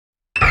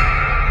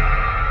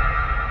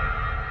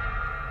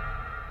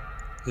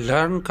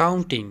Learn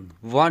counting.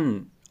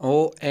 1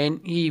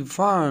 O-N-E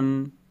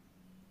 1.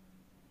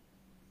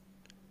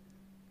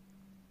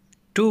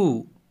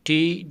 2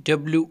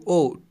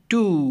 T-W-O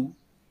 2.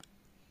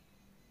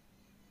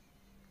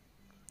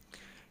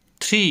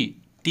 3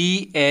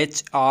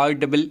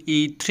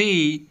 T-H-R-E-E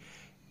 3.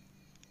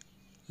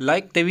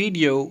 Like the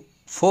video.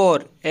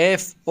 4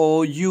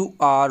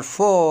 F-O-U-R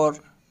 4.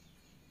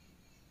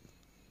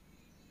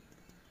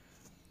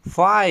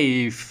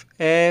 5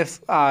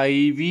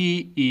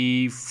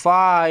 F-I-V-E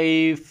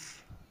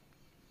 5.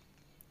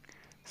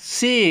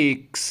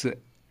 6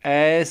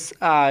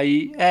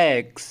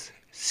 S-I-X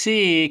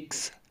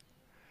 6.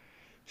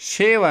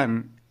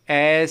 7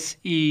 S-E-V-E-N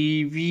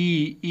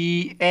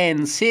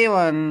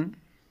 7.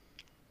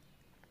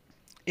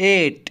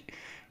 8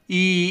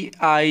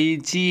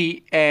 E-I-G-H-T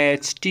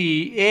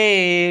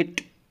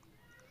 8.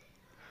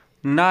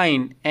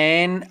 9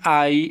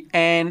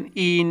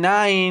 N-I-N-E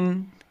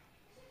 9.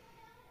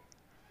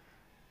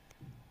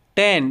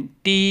 10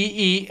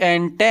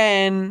 T-E-N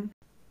 10.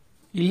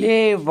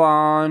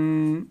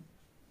 11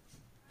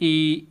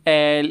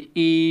 E-L-E-V-E-N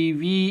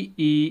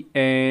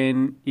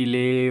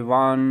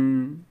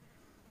 11.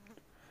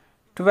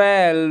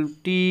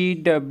 12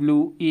 T-W-E-L-V-E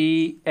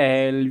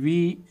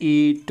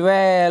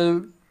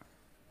 12.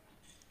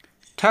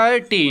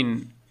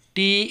 13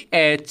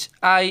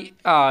 T-H-I-R-T-E-E-N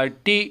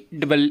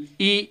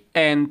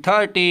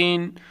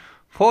 13.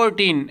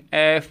 14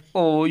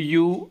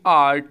 F-O-U-R-T-E-E-N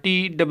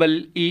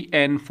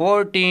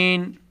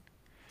 14.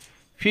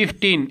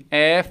 15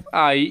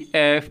 F-I-F-T-E-E-N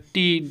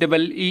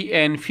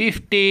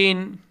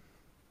 15.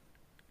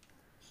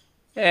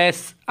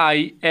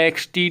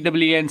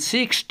 S-I-X-T-E-N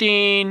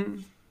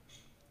 16.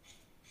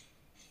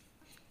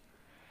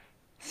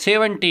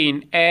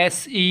 17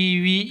 S-E-V-E-N-T-E-E-N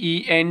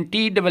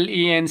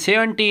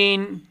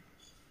 17.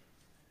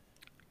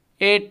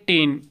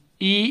 18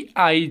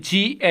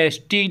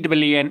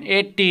 E-I-G-S-T-E-E-N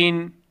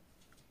 18.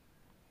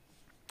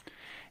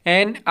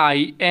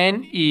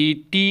 N-I-N-E-T-E-E-N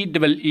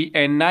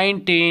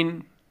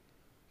 19.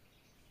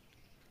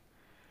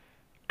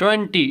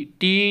 20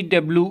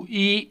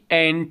 T-W-E-N-T-Y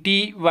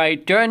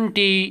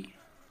 20.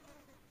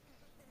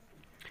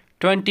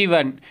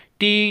 21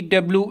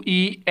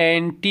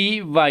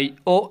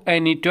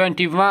 T-W-E-N-T-Y-O-N-E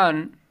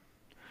 21.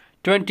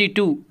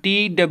 22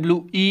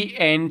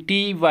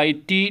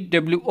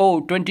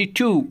 T-W-E-N-T-Y-T-W-O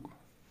 22.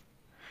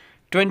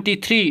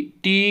 23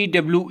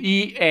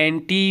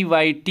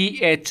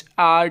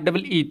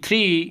 T-W-E-N-T-Y-T-H-R-E-E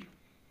 3.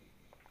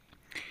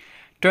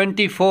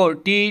 24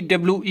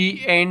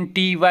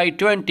 T-W-E-N-T-Y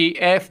 20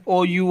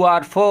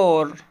 F-O-U-R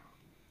 4.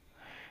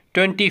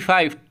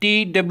 25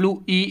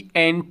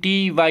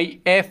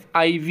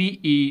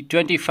 T-W-E-N-T-Y-F-I-V-E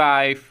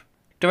 25.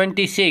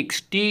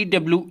 26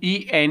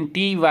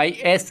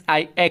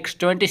 T-W-E-N-T-Y-S-I-X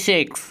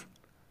 26.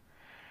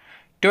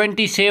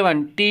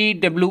 27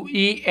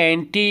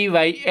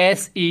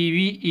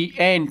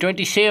 T-W-E-N-T-Y-S-E-V-E-N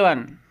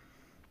 27.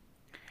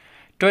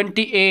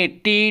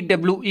 28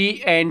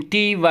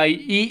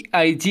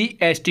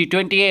 T-W-E-N-T-Y-E-I-G-S-T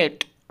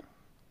 28.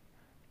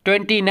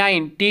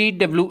 29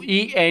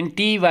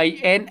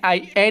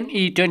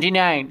 T-W-E-N-T-Y-N-I-N-E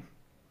 29.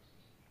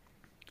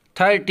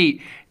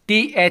 30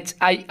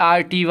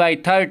 T-H-I-R-T-Y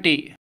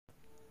 30.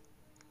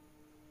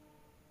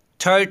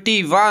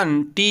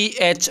 31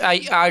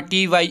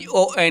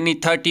 T-H-I-R-T-Y-O-N-E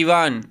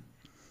 31.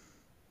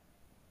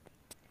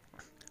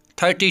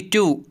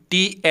 32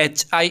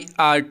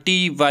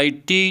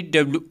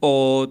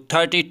 T-H-I-R-T-Y-T-W-O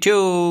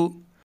 32.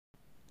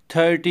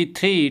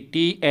 33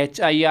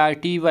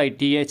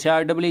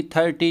 T-H-I-R-T-Y-T-H-R-W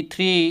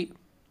 33.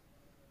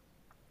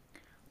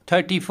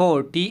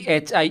 34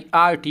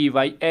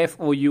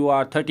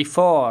 T-H-I-R-T-Y-F-O-U-R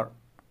 34.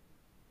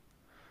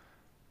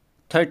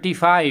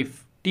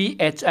 35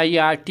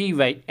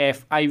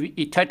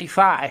 T-H-I-R-T-Y-F-I-V-E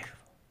 35.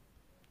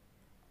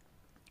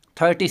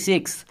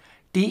 36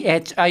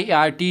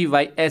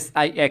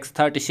 T-H-I-R-T-Y-S-I-X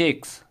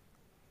 36.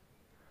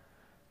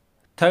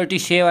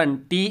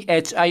 37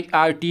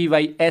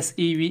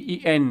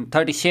 T-H-I-R-T-Y-S-E-V-E-N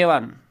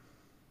 37.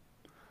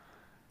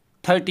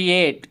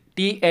 38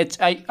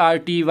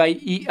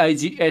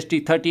 T-H-I-R-T-Y-E-I-G-S-T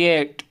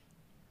 38.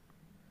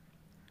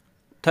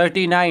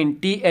 39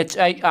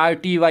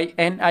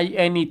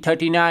 T-H-I-R-T-Y-N-I-N-E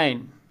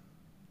 39.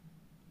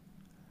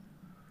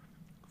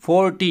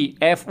 40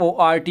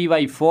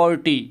 F-O-R-T-Y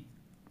 40.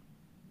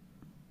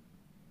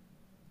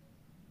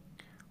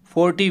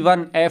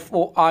 41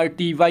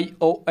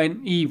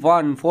 F-O-R-T-Y-O-N-E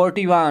 1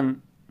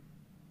 41.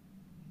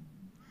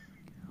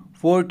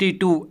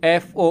 42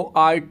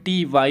 F-O-R-T-Y-T-W-O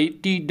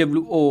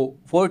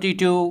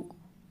 42.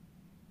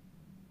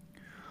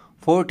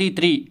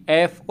 43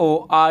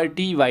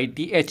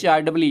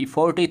 F-O-R-T-Y-T-H-R-W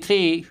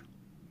 43.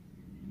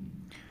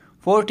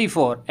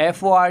 44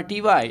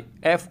 F-O-R-T-Y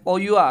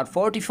F-O-U-R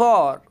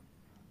 44.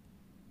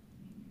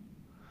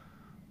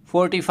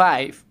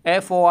 45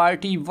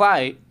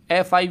 F-O-R-T-Y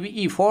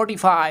F-I-V-E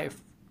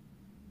 45.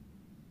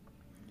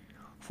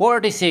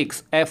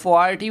 46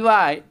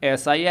 F-O-R-T-Y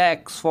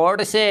S-I-X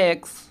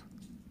 46.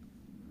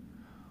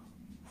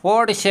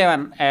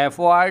 47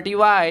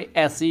 F-O-R-T-Y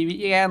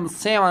S-E-V-E-N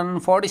 7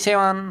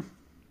 47.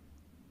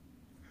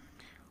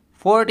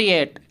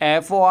 48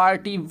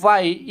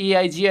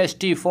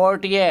 FORTYEIGST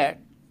 48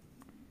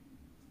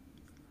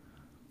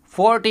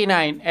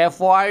 49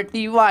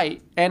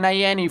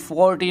 FORTYNINE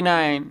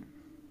 49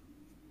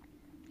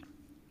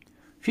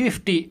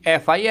 50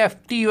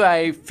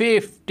 FIFTY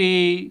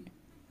 50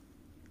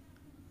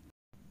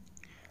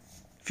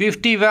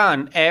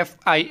 51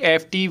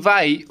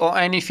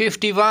 FIFTYONE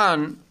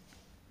 51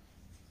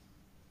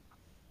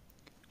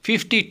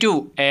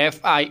 52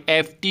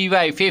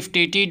 FIFTY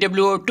 50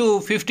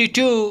 TWO2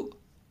 52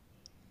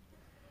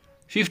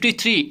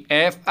 53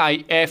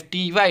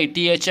 FIFTY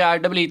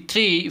THRW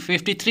 3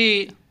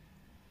 53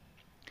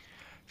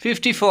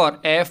 54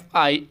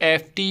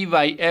 FIFTY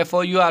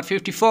FOUR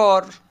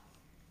 54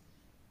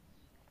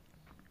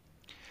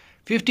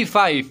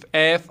 55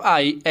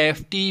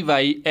 FIFTY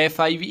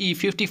FIVE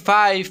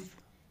 55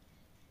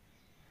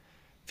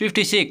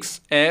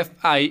 56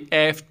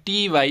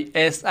 FIFTY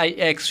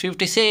SIX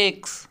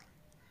 56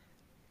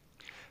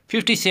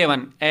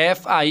 57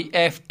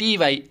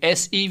 FIFTY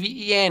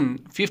SEVEN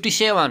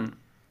 57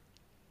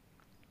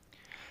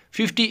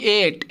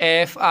 58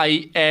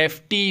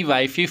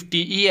 FIFTY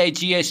 50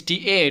 EIGST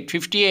 8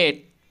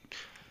 58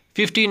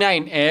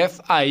 59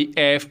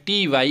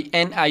 FIFTY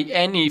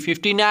NINE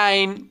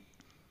 59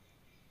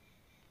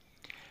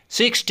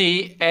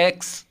 60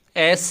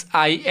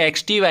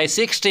 XSIXTY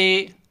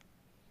 60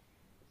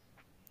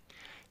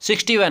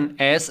 61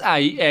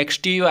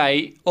 SIXTY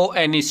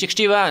ONE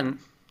 61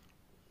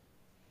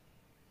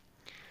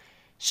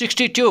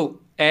 62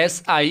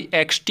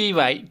 SIXTY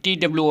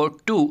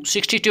TWO2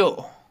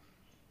 62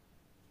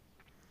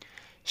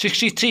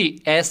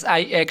 63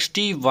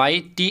 SIXTY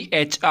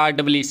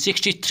THRW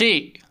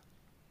 63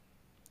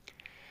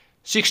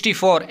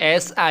 64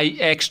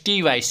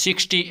 SIXTY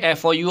 60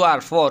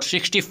 FOUR 4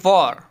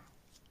 64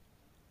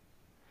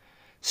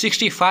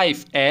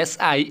 65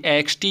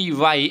 SIXTY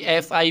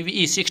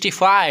FIVE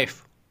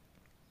 65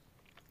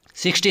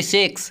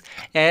 66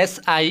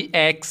 SIXTY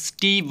SIX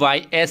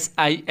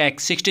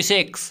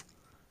 66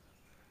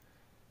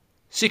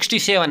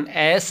 67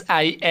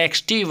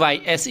 SIXTY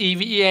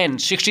SEVEN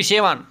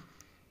 67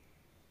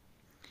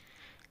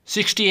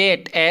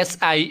 68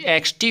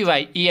 SIXTY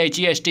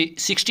EIGST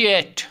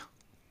 68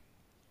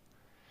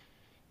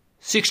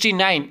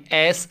 69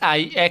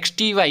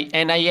 SIXTY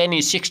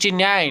NINE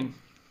 69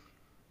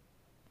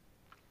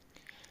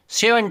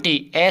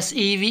 70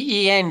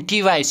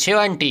 SEVENTY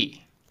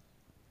 70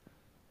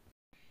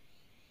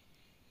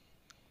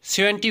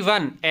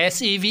 71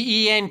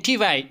 SEVENTY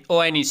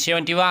ONE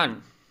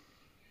 71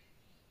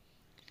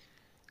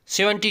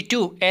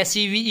 72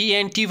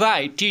 SEVENTY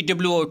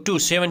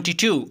TWO2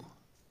 72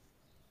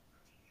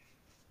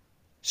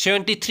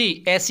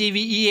 73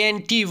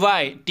 SEVENTY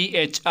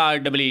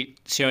THRW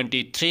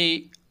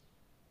 73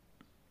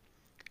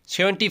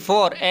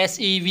 74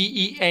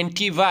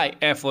 SEVENTY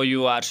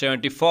FOUR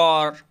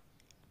 74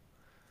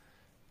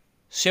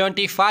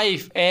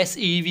 75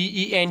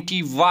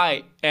 SEVENTY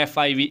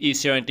FIVE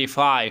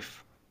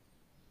 75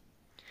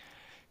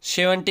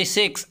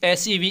 76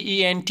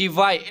 SEVENTY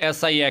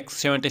SIX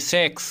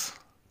 76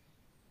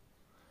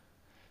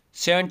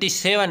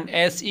 77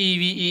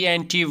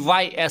 SEVENTY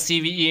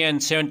SEVEN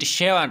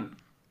 77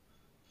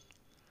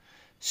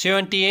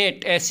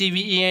 78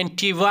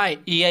 SEVENTY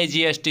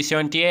EIGST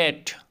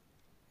 78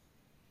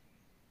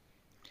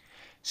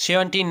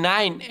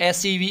 79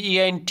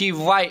 SEVENTY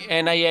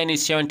NINE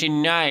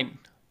 79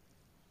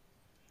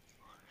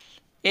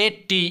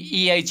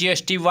 80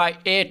 EIGST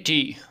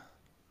 80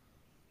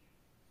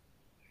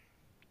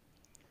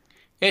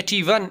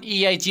 81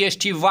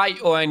 EIGST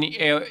ONE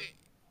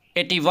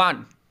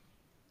 81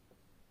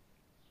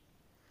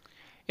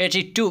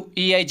 82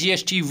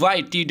 EIGST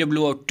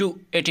TWO2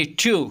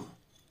 82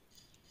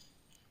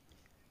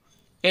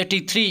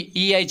 83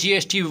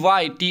 EIGST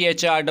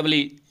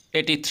THRW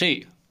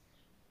 83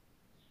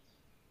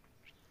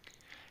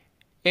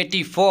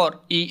 84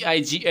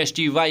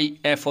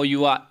 EIGST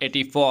FOUR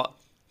 84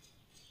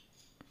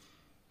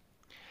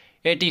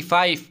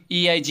 85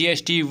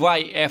 EIGST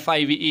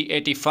FIVE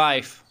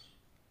 85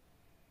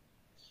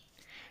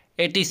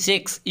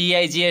 86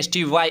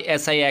 EIGST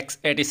SIX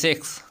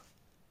 86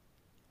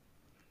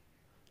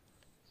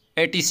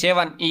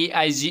 87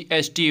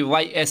 EIGST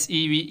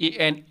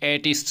SEVEN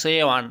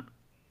 87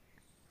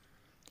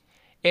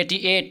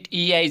 88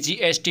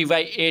 EIGST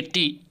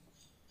 80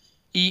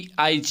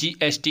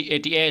 EIGST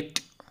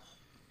 88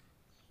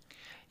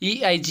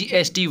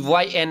 EIGST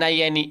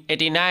NINE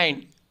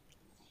 89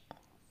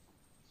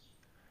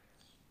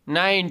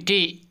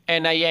 90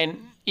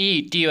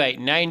 NINETY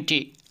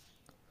 90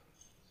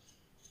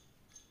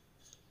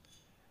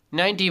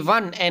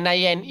 91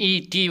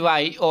 NINETY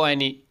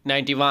ONE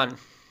 91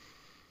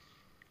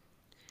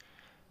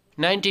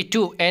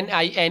 92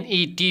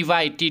 NINETY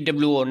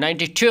TWO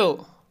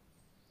 92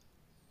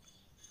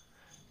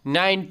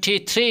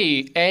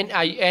 93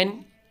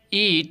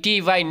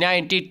 NINETY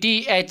 90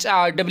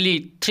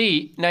 THRW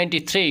 3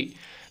 93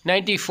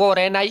 94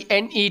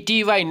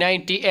 NINETY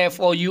 90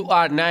 FOUR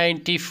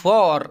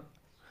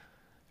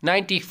 94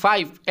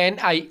 95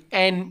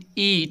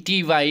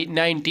 NINETY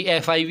 90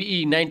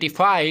 FIVE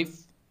 95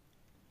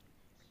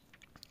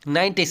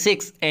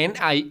 96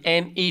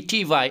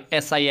 NINETY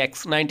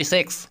SIX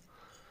 96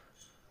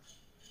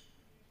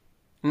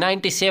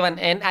 97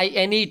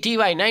 NINETY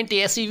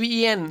 90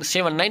 SEVEN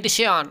 7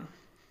 97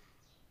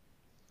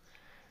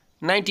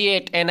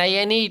 98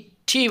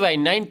 NINETY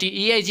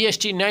 90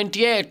 EIGST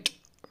 98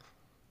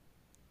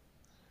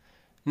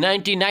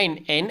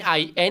 99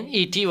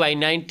 NINETY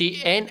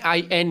 90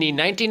 NINE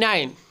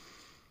 99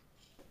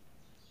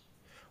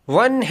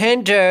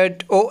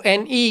 100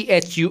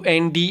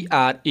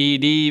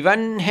 ONEHUNDRED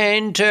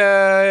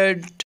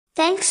 100.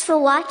 Thanks for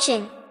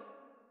watching.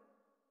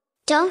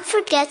 Don't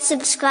forget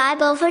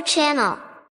subscribe our channel.